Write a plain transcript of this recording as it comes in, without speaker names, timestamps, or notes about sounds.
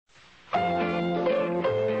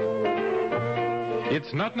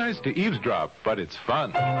It's not nice to eavesdrop, but it's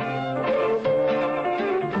fun.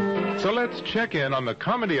 So let's check in on the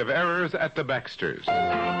comedy of errors at the Baxters.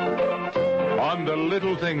 On the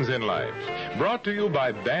little things in life. Brought to you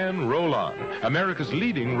by Ban Roll-On, America's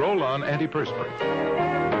leading roll-on antiperspirant.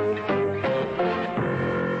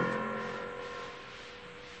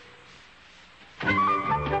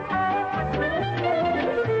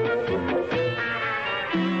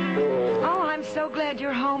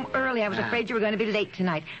 You're home early. I was afraid you were going to be late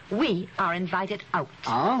tonight. We are invited out.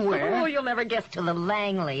 Oh, where? Oh, you'll never guess, to the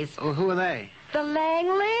Langleys. Oh, who are they? The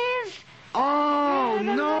Langleys? Oh,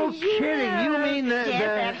 Yeah, no kidding. You mean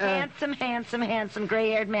that handsome,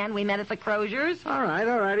 gray-haired man we met at the Croziers? All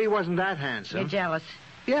right. He wasn't that handsome. You're jealous.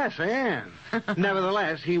 Yes, I am.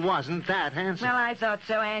 Nevertheless, he wasn't that handsome. Well, I thought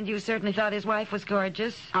so, and you certainly thought his wife was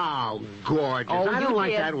gorgeous. Oh, gorgeous. Oh, I don't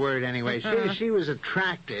like did. that word anyway. She was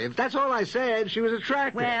attractive. That's all I said. She was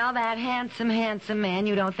attractive. Well, that handsome man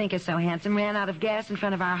you don't think is so handsome ran out of gas in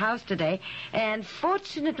front of our house today, and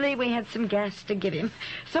fortunately we had some gas to give him.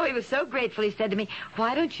 So he was so grateful, he said to me,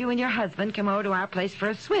 why don't you and your husband come over to our place for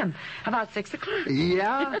a swim about 6 o'clock?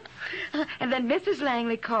 Yeah? And then Mrs.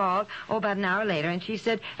 Langley called, about an hour later, and she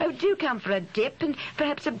said, oh, do come for a dip and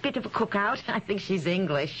perhaps a bit of a cookout. I think she's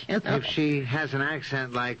English. You know? If she has an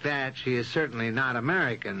accent like that, she is certainly not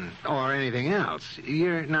American or anything else.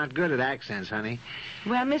 You're not good at accents, honey.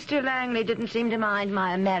 Well, Mr. Langley didn't seem to mind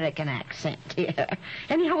my American accent here.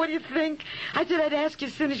 Anyhow, what do you think? I said I'd ask you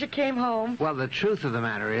as soon as you came home. Well, the truth of the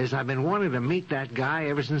matter is I've been wanting to meet that guy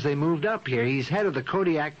ever since they moved up here. He's head of the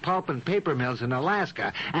Kodiak Pulp and Paper Mills in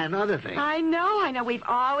Alaska and other things. I know. We've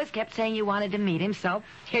always kept saying you wanted to meet him, so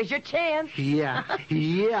here's your chance. Yeah.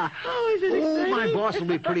 Oh, is it exciting? My boss will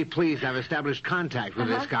be pretty pleased I've established contact with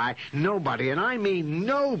this guy. Nobody, and I mean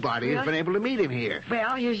nobody, has been able to meet him here.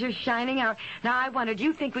 Well, here's your shining hour. Now, I wondered, do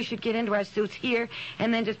you think we should get into our suits here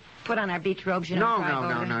and then just put on our beach robes, you know?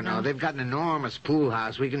 No. They've got an enormous pool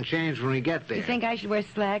house. We can change when we get there. You think I should wear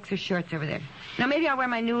slacks or shorts over there? Now, maybe I'll wear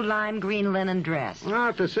my new lime green linen dress. Well,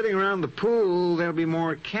 if they're sitting around the pool, they'll be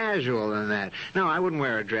more casual than that. No, I wouldn't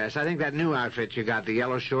wear a dress. I think that new outfit you got, the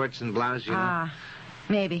yellow shorts and blouse, you know.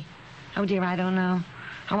 Maybe. Oh, dear, I don't know.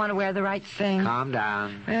 I want to wear the right thing. Calm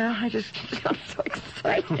down. Well, I'm so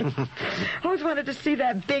excited. I always wanted to see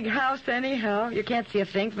that big house anyhow. You can't see a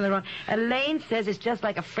thing from the road. Elaine says it's just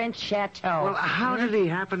like a French chateau. Well, how did he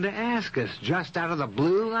happen to ask us? Just out of the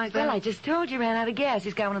blue like that? Well, I just told you, ran out of gas.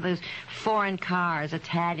 He's got one of those foreign cars,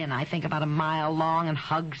 Italian, I think, about a mile long and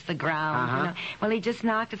hugs the ground. You know? Well, he just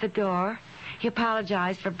knocked at the door. He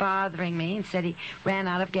apologized for bothering me and said he ran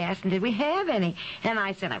out of gas and did we have any? And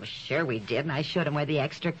I said I was sure we did, and I showed him where the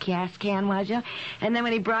extra gas can was, you know. And then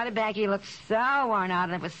when he brought it back, he looked so worn out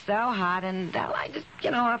and it was so hot, and I just,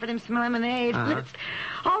 offered him some lemonade.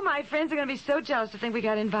 All my friends are going to be so jealous to think we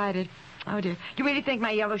got invited. Oh, dear. You really think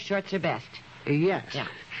my yellow shorts are best? Yes. Yeah.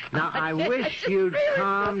 Now, I wish you'd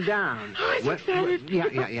calm down. Oh, I'm excited.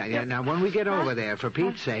 Yeah. Now, when we get over there, for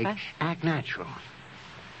Pete's sake, act natural.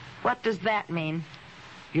 What does that mean?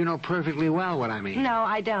 You know perfectly well what I mean. No,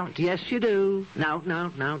 I don't. Yes, you do. Now,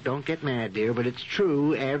 don't get mad, dear, but it's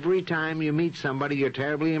true. Every time you meet somebody you're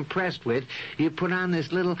terribly impressed with, you put on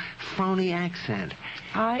this little phony accent.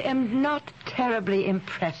 I am not terribly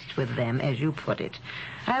impressed with them, as you put it.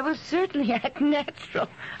 I will certainly act natural.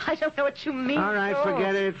 I don't know what you mean. All right,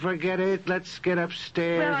 forget it. Let's get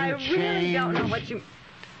upstairs and change. I really don't know what you...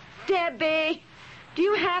 Debbie, do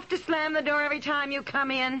you have to slam the door every time you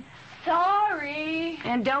come in? Sorry.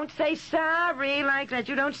 And don't say sorry like that.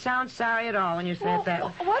 You don't sound sorry at all when you say it that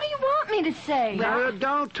way. What do you want me to say? Well,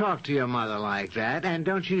 don't talk to your mother like that. And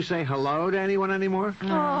don't you say hello to anyone anymore?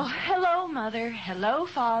 Oh, hello, Mother. Hello,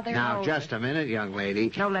 Father. Now, just a minute, young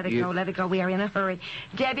lady. No, let it go. We are in a hurry.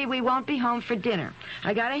 Debbie, we won't be home for dinner.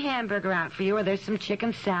 I got a hamburger out for you, or there's some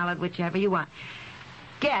chicken salad, whichever you want.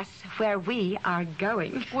 Guess where we are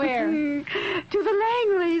going. Where? To the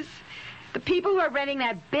Langleys. The people who are renting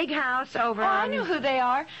that big house over I know who they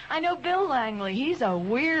are. I know Bill Langley. He's a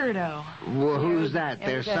weirdo. Well, who's that?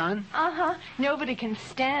 Their son? Uh-huh. Nobody can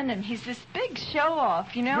stand him. He's this big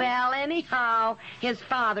show-off, you know? Well, anyhow, his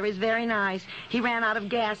father is very nice. He ran out of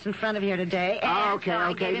gas in front of here today. And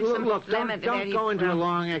Okay. Look, don't go into a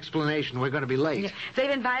long explanation. We're going to be late. Yeah. They've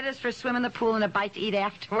invited us for a swim in the pool and a bite to eat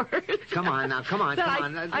afterwards. Come on.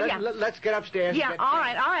 Let's get upstairs. Yeah, all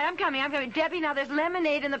right. I'm coming. Debbie, now there's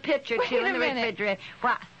lemonade in the pitcher, too. Wait a minute. Refrigerator.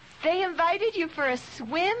 What? They invited you for a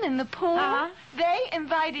swim in the pool? Uh-huh. They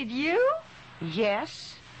invited you?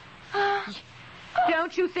 Yes.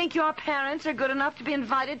 Don't you think your parents are good enough to be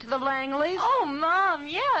invited to the Langleys? Oh, Mom,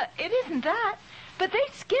 yeah, it isn't that. But they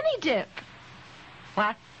skinny dip.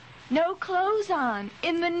 What? No clothes on.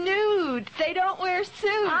 In the nude. They don't wear suits.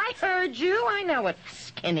 I heard you. I know what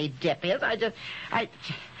skinny dip is.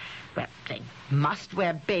 Well, they must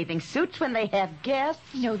wear bathing suits when they have guests.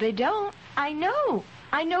 No, they don't. I know.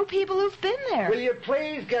 I know people who've been there. Will you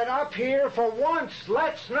please get up here for once?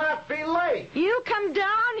 Let's not be late. You come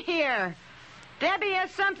down here. Debbie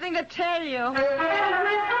has something to tell you.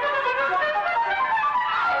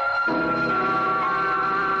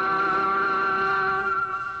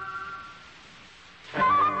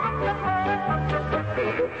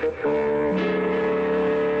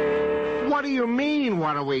 What do you mean,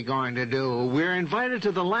 what are we going to do? We're invited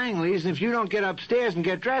to the Langleys, and if you don't get upstairs and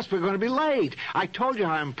get dressed, we're going to be late. I told you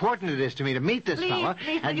how important it is to me to meet this fella.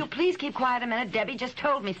 Please, will you please keep quiet a minute? Debbie just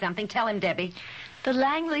told me something. Tell him, Debbie. The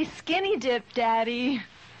Langley skinny dip, Daddy.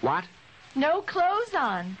 What? No clothes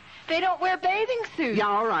on. They don't wear bathing suits. Yeah,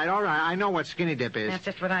 all right. I know what skinny dip is. That's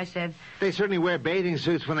just what I said. They certainly wear bathing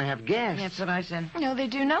suits when they have guests. That's what I said. No, they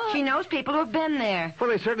do not. She knows people who've been there. Well,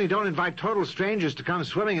 they certainly don't invite total strangers to come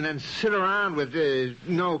swimming and then sit around with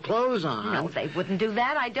no clothes on. No, they wouldn't do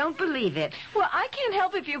that. I don't believe it. Well, I can't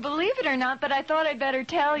help if you believe it or not, but I thought I'd better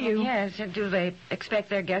tell you. Yes, do they expect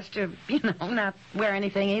their guests to, not wear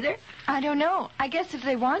anything either? I don't know. I guess if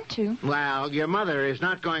they want to. Well, your mother is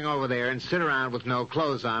not going over there and sit around with no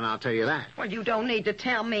clothes on, I'll tell you that. Well, you don't need to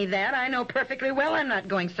tell me that. I know perfectly well I'm not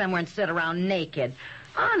going somewhere and sit around naked.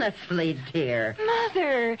 Honestly, dear.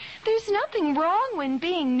 Mother, there's nothing wrong when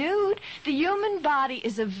being nude. The human body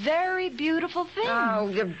is a very beautiful thing.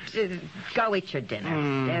 Oh, go eat your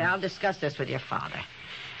dinner. I'll discuss this with your father.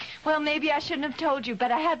 Well, maybe I shouldn't have told you,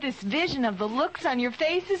 but I had this vision of the looks on your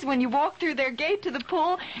faces when you walked through their gate to the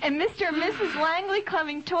pool and Mr. and Mrs. Langley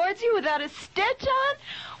coming towards you without a stitch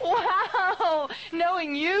on. Wow!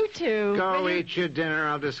 Knowing you two. Go eat your dinner.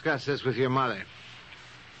 I'll discuss this with your mother.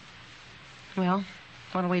 Well,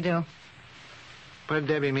 what do we do? What did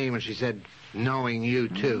Debbie mean when she said, knowing you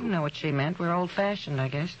two? You know what she meant. We're old-fashioned, I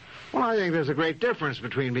guess. Well, I think there's a great difference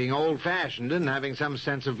between being old-fashioned and having some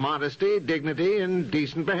sense of modesty, dignity, and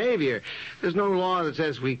decent behavior. There's no law that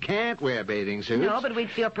says we can't wear bathing suits. No, but we'd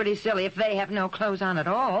feel pretty silly if they have no clothes on at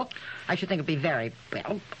all. I should think it'd be very,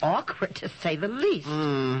 awkward, to say the least.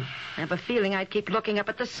 I have a feeling I'd keep looking up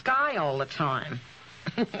at the sky all the time.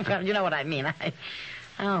 Well, you know what I mean.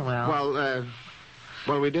 Oh, well. Well,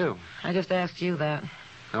 what do we do? I just asked you that.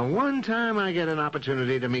 Now, one time I get an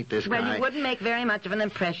opportunity to meet this guy. Well, you wouldn't make very much of an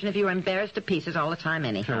impression if you were embarrassed to pieces all the time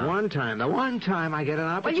anyhow. The one time I get an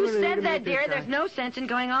opportunity Well, you said to that, meet dear. this guy. There's no sense in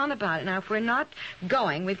going on about it. Now, if we're not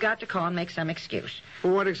going, we've got to call and make some excuse.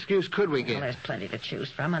 Well, what excuse could we give? Well, there's plenty to choose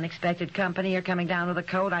from. Unexpected company, you're coming down with a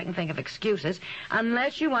cold. I can think of excuses.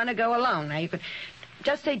 Unless you want to go alone. Now, you could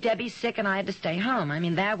just say Debbie's sick and I had to stay home. I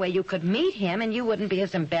mean, that way you could meet him and you wouldn't be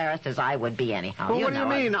as embarrassed as I would be anyhow. Well, what do you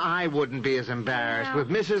mean I wouldn't be as embarrassed? Well, with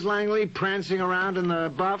Mrs. Langley prancing around in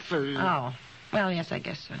the buff? Oh, well, yes, I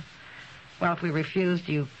guess so. Well, if we refuse,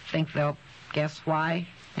 do you think they'll guess why,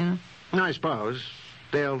 I suppose.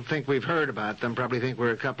 They'll think we've heard about them, probably think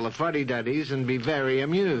we're a couple of fuddy-duddies and be very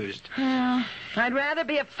amused. Well, I'd rather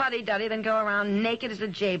be a fuddy-duddy than go around naked as a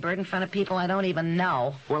jaybird in front of people I don't even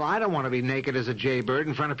know. Well, I don't want to be naked as a jaybird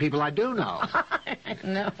in front of people I do know.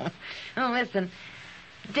 No. Oh, listen.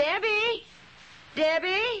 Debbie?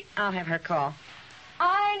 Debbie? I'll have her call.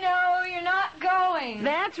 I know you're not going.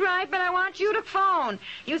 That's right, but I want you to phone.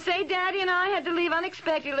 You say Daddy and I had to leave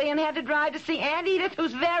unexpectedly and had to drive to see Aunt Edith,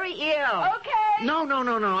 who's very ill. Okay. No.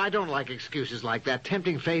 I don't like excuses like that.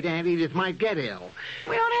 Tempting fate, Aunt Edith might get ill.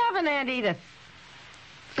 We don't have an Aunt Edith.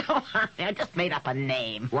 Oh, I just made up a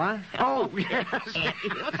name. What? Oh, yes.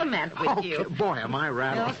 What's the matter with you? Boy, am I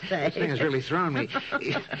rattled. This thing has really thrown me.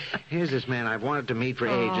 Here's this man I've wanted to meet for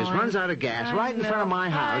ages. Runs out of gas right in front of my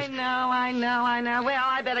house. I know. Well,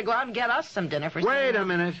 I better go out and get us some dinner for Wait a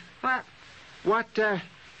minute. What?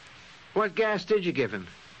 What gas did you give him?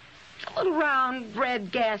 A little round red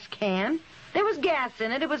gas can. There was gas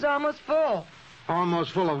in it. It was almost full.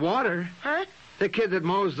 Almost full of water? Huh? The kid that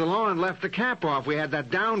mows the lawn left the cap off. We had that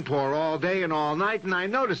downpour all day and all night, and I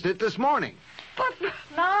noticed it this morning. But,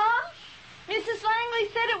 Mom? Mrs. Langley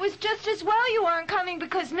said it was just as well you weren't coming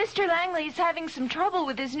because Mr. Langley is having some trouble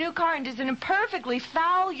with his new car and is in a perfectly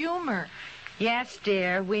foul humor. yes,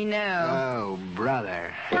 dear, we know. Oh,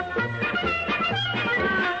 brother.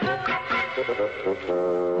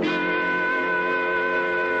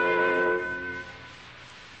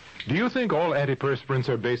 Do you think all antiperspirants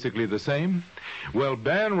are basically the same? Well,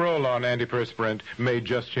 Ban Roll-On antiperspirant may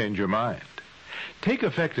just change your mind. Take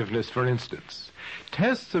effectiveness, for instance.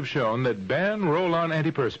 Tests have shown that Ban Roll-On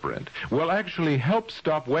antiperspirant will actually help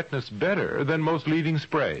stop wetness better than most leading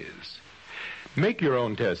sprays. Make your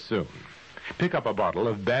own test soon. Pick up a bottle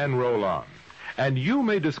of Ban Roll-On, and you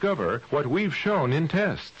may discover what we've shown in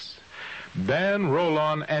tests. Ban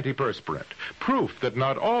Roll-On Antiperspirant, proof that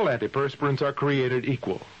not all antiperspirants are created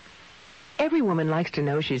equal. Every woman likes to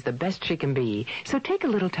know she's the best she can be, so take a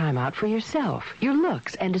little time out for yourself, your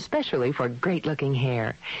looks, and especially for great-looking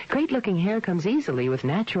hair. Great-looking hair comes easily with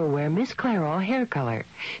Natural Wear Miss Clairol hair color.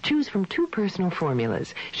 Choose from 2 personal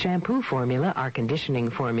formulas. Shampoo formula, our conditioning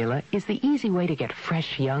formula, is the easy way to get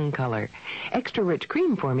fresh, young color. Extra rich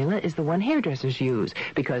cream formula is the one hairdressers use,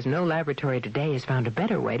 because no laboratory today has found a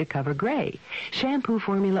better way to cover gray. Shampoo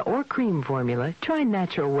formula or cream formula, try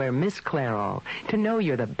Natural Wear Miss Clairol to know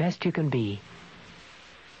you're the best you can be.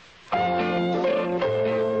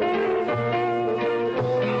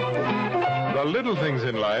 The Little Things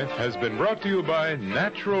in Life has been brought to you by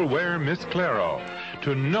Natural Wear Miss Clairol,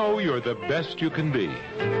 to know you're the best you can be.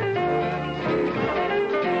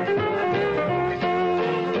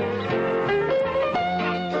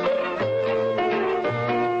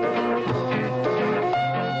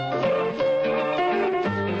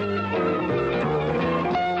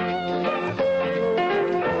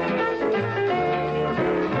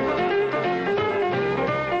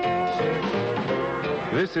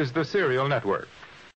 This is the Serial Network.